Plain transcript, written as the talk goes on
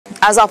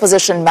As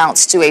opposition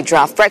mounts to a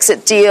draft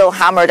Brexit deal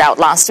hammered out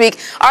last week,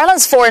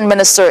 Ireland's foreign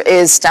minister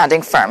is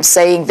standing firm,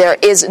 saying there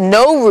is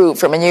no room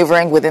for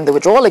manoeuvring within the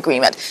withdrawal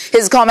agreement.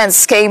 His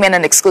comments came in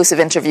an exclusive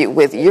interview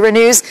with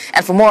Euronews.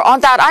 And for more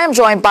on that, I am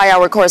joined by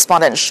our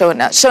correspondent,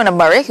 Shona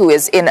Murray, who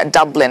is in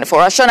Dublin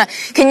for us. Shona,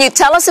 can you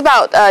tell us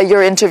about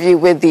your interview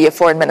with the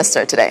foreign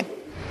minister today?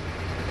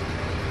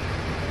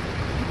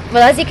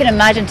 Well, as you can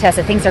imagine,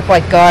 Tessa, things are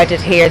quite guarded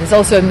here. There's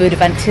also a mood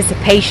of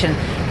anticipation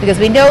because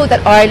we know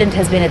that Ireland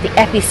has been at the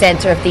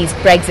epicentre of these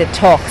Brexit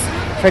talks.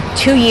 For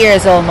 2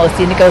 years almost,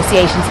 the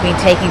negotiations have been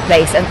taking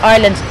place, and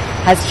Ireland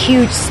has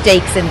huge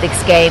stakes in this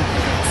game.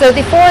 So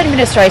the foreign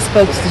minister I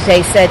spoke to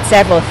today said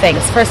several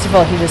things. First of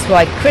all, he was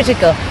quite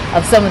critical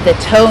of some of the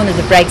tone of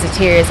the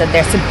Brexiteers and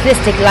their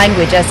simplistic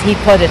language, as he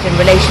put it, in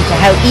relation to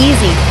how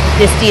easy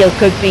this deal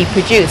could be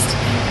produced.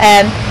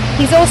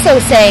 He's also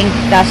saying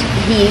that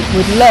he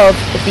would love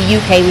if the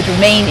UK would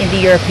remain in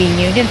the European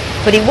Union,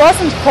 but he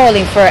wasn't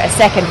calling for a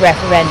second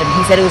referendum.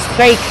 He said it was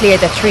very clear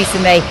that Theresa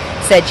May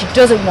said she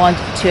doesn't want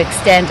to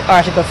extend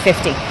Article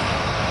 50.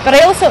 But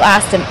I also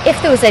asked him if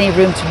there was any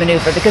room to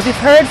manoeuvre, because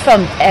we've heard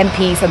from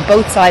MPs on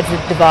both sides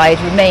of the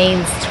divide,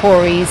 Remains,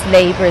 Tories,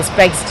 Labourers,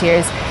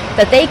 Brexiteers,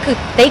 that they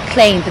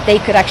claimed that they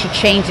could actually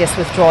change this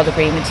withdrawal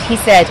agreement. He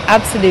said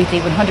absolutely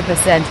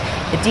 100%.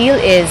 The deal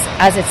is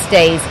as it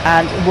stays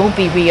and it won't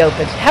be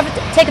reopened.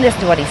 Take a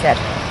listen to what he said.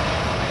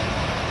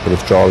 The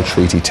withdrawal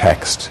treaty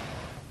text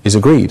is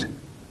agreed.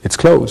 It's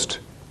closed.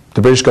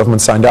 The British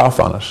government signed off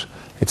on it.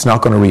 It's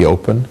not going to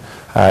reopen.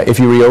 If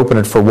you reopen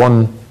it for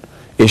one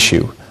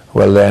issue,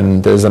 well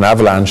then there's an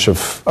avalanche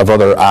of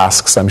other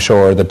asks, I'm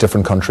sure, that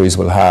different countries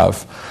will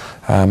have.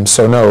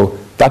 So no,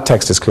 that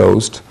text is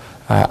closed.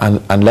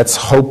 And let's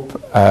hope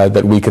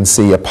that we can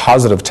see a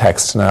positive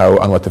text now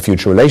on what the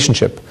future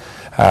relationship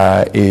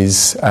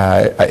is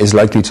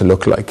likely to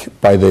look like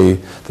by the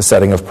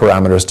setting of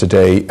parameters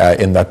today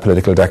in that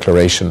political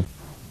declaration.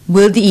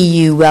 Will the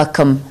EU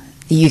welcome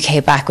the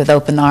UK back with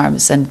open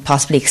arms and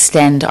possibly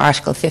extend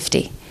Article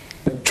 50?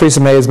 Theresa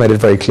May has made it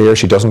very clear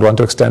she doesn't want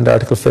to extend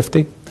Article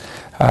 50.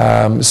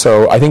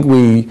 So I think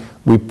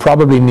we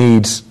probably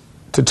need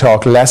to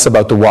talk less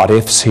about the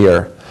what-ifs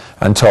here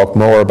and talk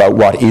more about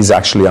what is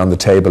actually on the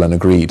table and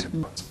agreed.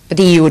 But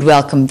the EU would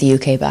welcome the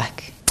UK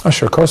back? Oh,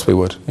 sure, of course we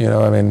would. You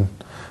know, I mean,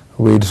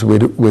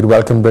 we'd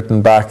welcome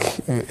Britain back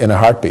in a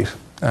heartbeat,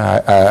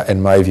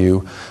 in my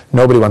view.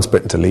 Nobody wants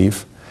Britain to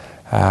leave.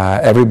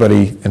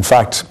 Everybody, in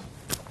fact,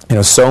 you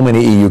know, so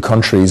many EU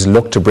countries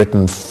look to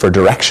Britain for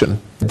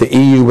direction. The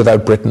EU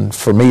without Britain,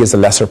 for me, is a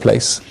lesser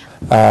place.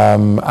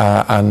 And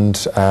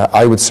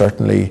I would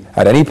certainly,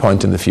 at any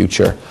point in the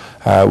future,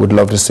 would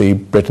love to see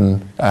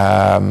Britain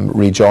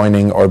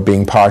rejoining or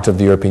being part of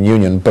the European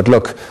Union. But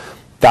look,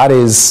 that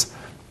is,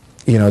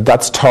 you know,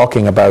 that's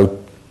talking about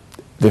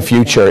the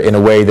future in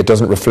a way that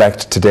doesn't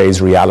reflect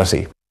today's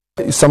reality.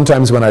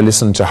 Sometimes when I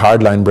listen to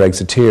hardline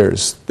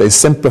Brexiteers, they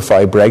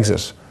simplify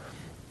Brexit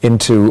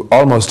into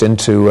almost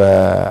into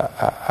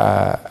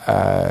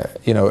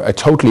you know, a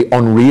totally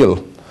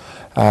unreal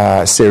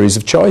series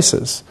of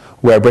choices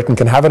where Britain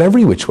can have it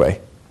every which way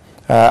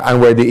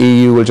and where the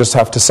EU will just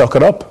have to suck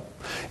it up.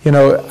 You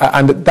know,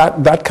 and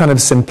that kind of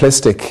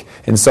simplistic,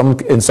 in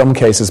some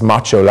cases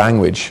macho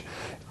language,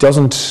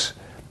 doesn't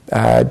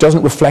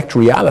reflect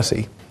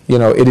reality. You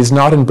know, it is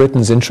not in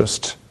Britain's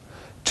interest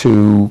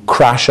to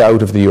crash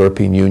out of the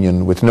European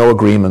Union with no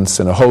agreements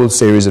in a whole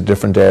series of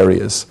different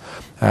areas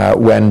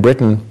when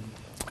Britain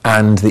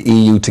and the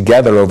EU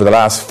together over the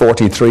last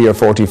 43 or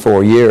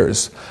 44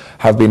 years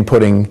have been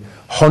putting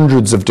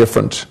hundreds of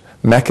different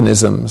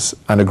mechanisms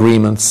and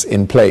agreements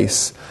in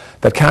place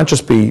that can't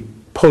just be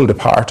pulled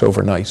apart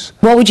overnight.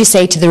 What would you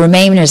say to the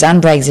Remainers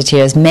and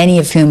Brexiteers, many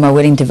of whom are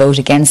willing to vote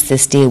against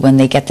this deal when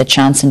they get the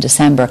chance in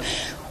December?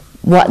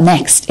 What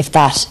next if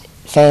that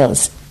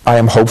fails? I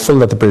am hopeful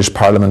that the British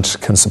Parliament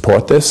can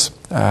support this.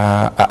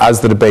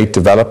 As the debate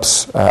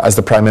develops, as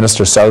the Prime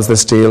Minister sells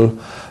this deal,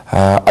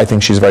 I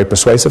think she's very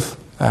persuasive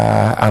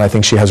and I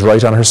think she has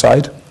right on her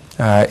side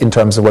in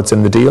terms of what's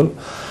in the deal.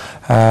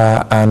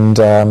 And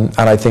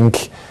I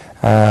think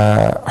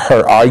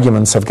her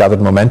arguments have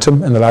gathered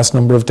momentum in the last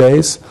number of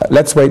days.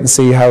 Let's wait and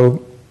see how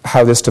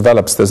this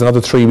develops. There's another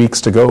 3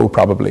 weeks to go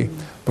probably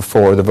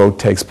before the vote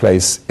takes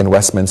place in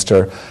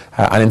Westminster.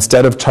 And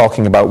instead of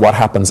talking about what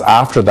happens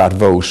after that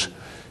vote,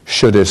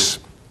 should it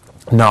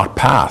not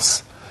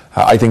pass,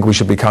 I think we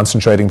should be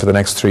concentrating for the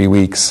next 3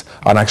 weeks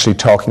on actually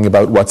talking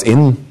about what's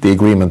in the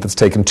agreement that's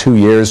taken 2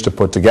 years to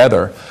put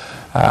together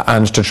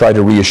and to try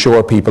to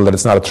reassure people that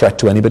it's not a threat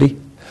to anybody.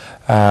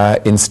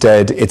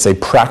 Instead, it's a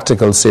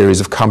practical series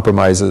of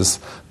compromises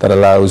that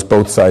allows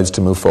both sides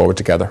to move forward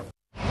together.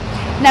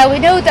 Now, we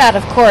know that,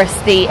 of course,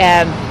 the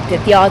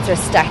odds are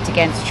stacked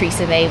against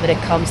Theresa May when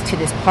it comes to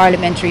this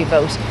parliamentary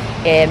vote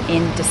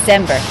in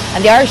December.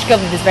 And the Irish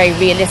government is very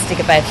realistic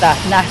about that,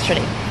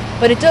 naturally.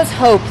 But it does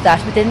hope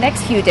that within the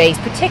next few days,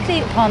 particularly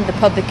upon the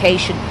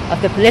publication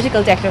of the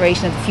political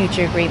declaration of the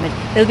future agreement,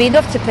 there'll be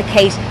enough to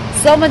placate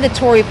some in the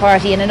Tory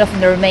party and enough on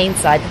the Remain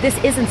side that this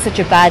isn't such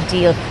a bad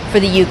deal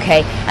for the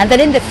UK, and that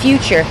in the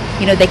future,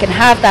 they can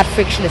have that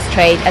frictionless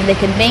trade and they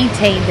can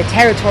maintain the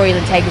territorial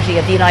integrity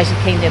of the United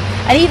Kingdom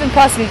and even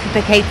possibly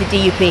placate the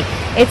DUP.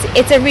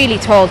 It's a really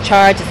tall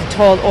charge, it's a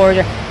tall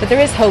order, but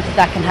there is hope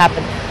that can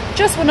happen.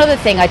 Just one other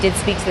thing I did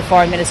speak to the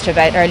Foreign Minister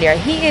about earlier.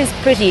 He is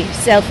pretty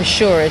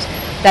self-assured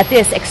that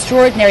this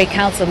extraordinary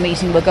council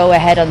meeting will go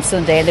ahead on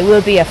Sunday and there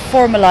will be a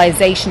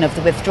formalisation of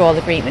the withdrawal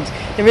agreement.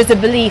 There is a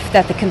belief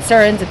that the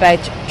concerns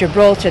about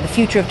Gibraltar, the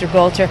future of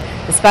Gibraltar,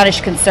 the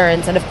Spanish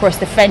concerns and of course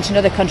the French and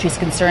other countries'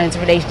 concerns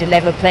related to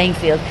level playing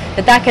field,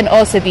 that can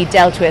also be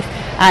dealt with,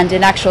 and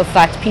in actual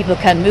fact people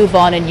can move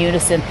on in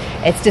unison.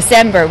 It's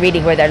December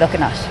really where they're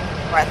looking at.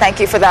 All right, thank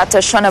you for that,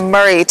 Shona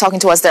Murray, talking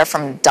to us there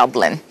from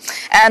Dublin.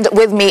 And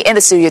with me in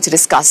the studio to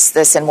discuss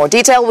this in more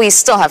detail, we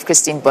still have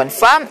Christine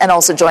Bonfoy, and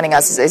also joining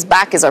us is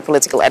our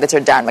political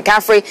editor, Darren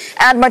McCaffrey,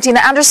 and Martina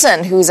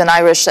Anderson, who's an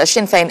Irish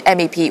Sinn Féin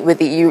MEP with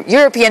the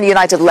European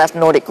United Left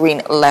Nordic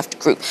Green Left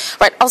group.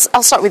 Right,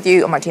 I'll start with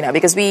you, Martina,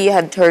 because we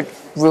had heard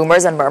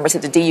rumours and murmurs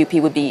that the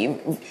DUP would be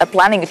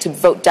planning to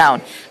vote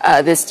down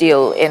this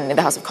deal in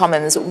the House of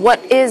Commons. What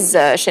is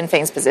Sinn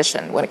Féin's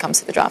position when it comes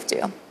to the draft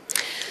deal?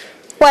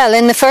 Well,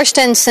 in the first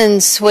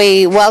instance,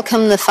 we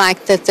welcome the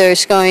fact that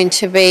there's going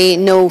to be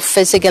no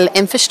physical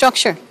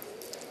infrastructure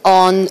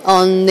on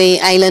the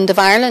island of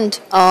Ireland,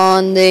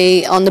 on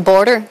the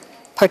border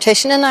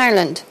partition in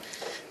Ireland.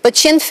 But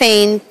Sinn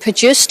Féin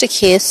produced a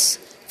case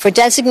for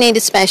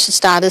designated special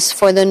status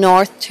for the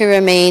North to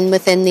remain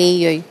within the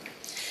EU.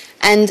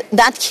 And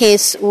that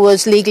case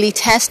was legally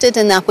tested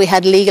in that we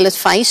had legal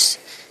advice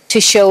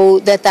to show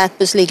that that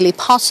was legally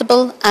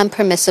possible and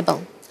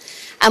permissible.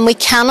 And we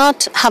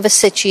cannot have a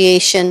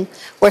situation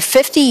where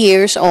 50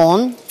 years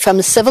on from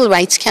the Civil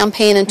Rights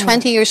Campaign and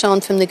 20 years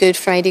on from the Good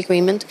Friday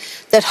Agreement,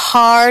 that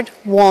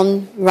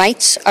hard-won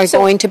rights are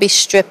going to be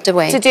stripped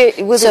away. When it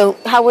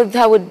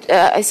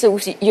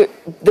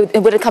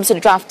comes to the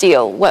draft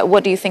deal,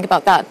 what do you think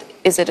about that?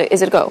 Is it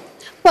a go?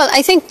 Well,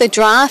 I think the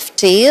draft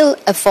deal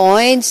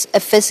avoids a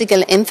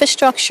physical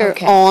infrastructure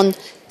on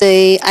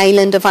the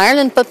island of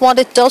Ireland, but what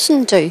it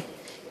doesn't do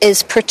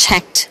is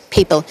protect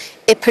people.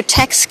 It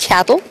protects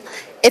cattle.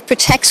 It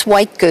protects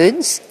white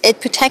goods. It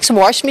protects a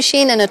wash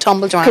machine and a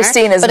tumble dryer.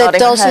 But it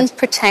doesn't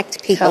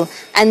protect people.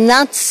 And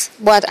that's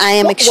what I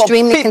am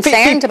extremely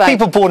concerned about.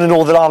 People born in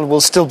Northern Ireland will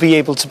still be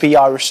able to be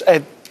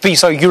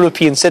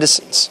European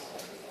citizens.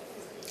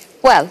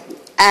 Well,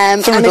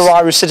 through their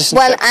Irish citizenship.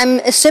 Well, I'm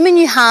assuming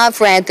you have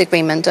read the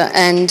agreement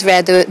and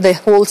read the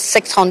whole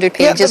 600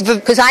 pages,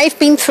 because I've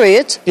been through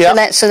it.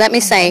 Yeah. So let me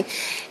say,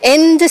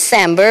 in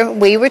December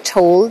we were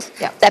told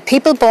that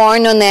people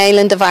born on the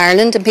island of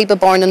Ireland and people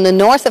born in the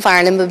north of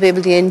Ireland will be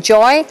able to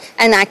enjoy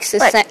and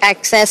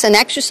access and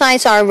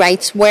exercise our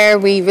rights where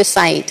we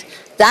reside.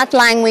 That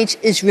language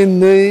is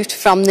removed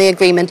from the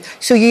agreement.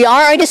 So you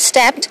are out of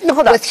step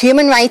with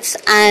human rights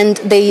and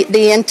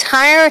the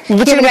entire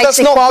human rights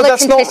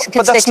equality constituency.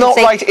 But that's not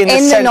right in the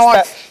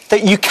sense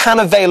that you can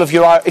avail of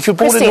your... If you're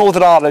born in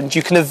Northern Ireland,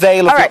 you can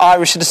avail of your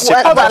Irish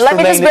citizenship. Well, hold on, let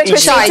me just bring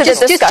Christine to this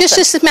discussion.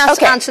 Just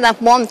to answer that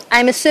one,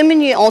 I'm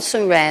assuming you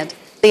also read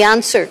the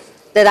answer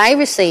that I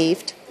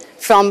received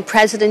from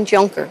President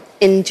Juncker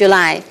in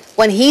July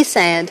when he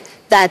said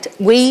that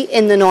we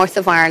in the north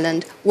of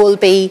Ireland will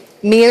be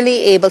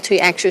merely able to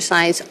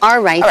exercise our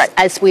rights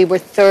as we were a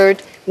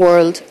third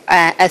world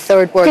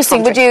Christine,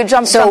 country. would you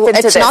jump into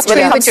this not when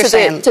true it comes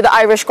to the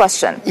Irish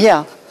question?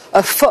 Yeah.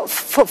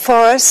 For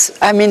us,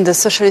 I mean the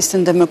Socialist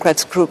and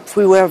Democrats group,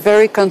 we were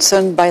very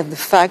concerned by the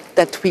fact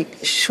that we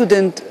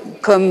shouldn't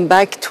come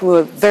back to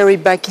a very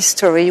back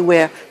history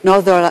where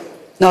Northern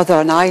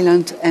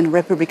Ireland and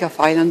Republic of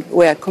Ireland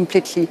were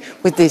completely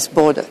with this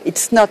border.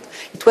 It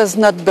was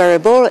not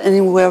bearable, and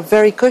we were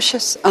very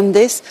cautious on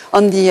this,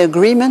 on the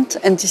agreement,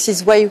 and this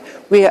is why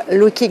we are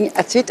looking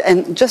at it.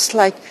 And just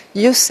like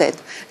you said,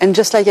 and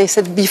just like I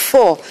said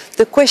before,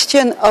 the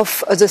question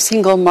of the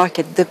single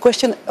market, the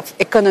question of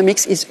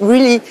economics is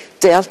really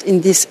dealt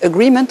in this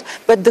agreement,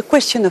 but the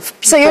question of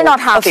people, so you're not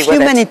happy of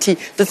humanity,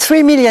 the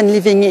 3 million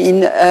living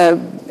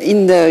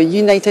in the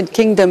United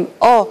Kingdom,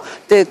 or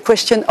the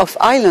question of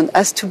Ireland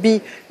has to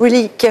be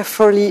really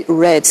carefully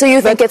read. So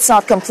you think it's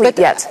not complete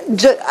yet?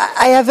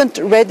 I haven't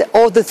read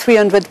all the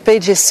 300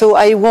 pages, so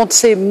I won't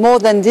say more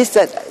than this,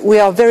 that we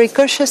are very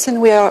cautious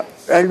and we are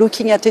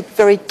looking at it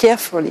very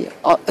carefully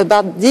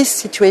about this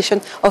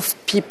situation of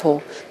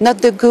people,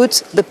 not the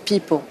goods, the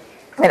people.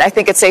 I mean, I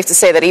think it's safe to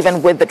say that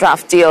even with the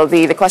draft deal,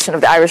 the question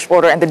of the Irish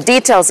border and the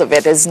details of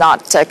it is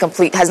not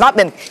complete, has not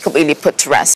been completely put to rest.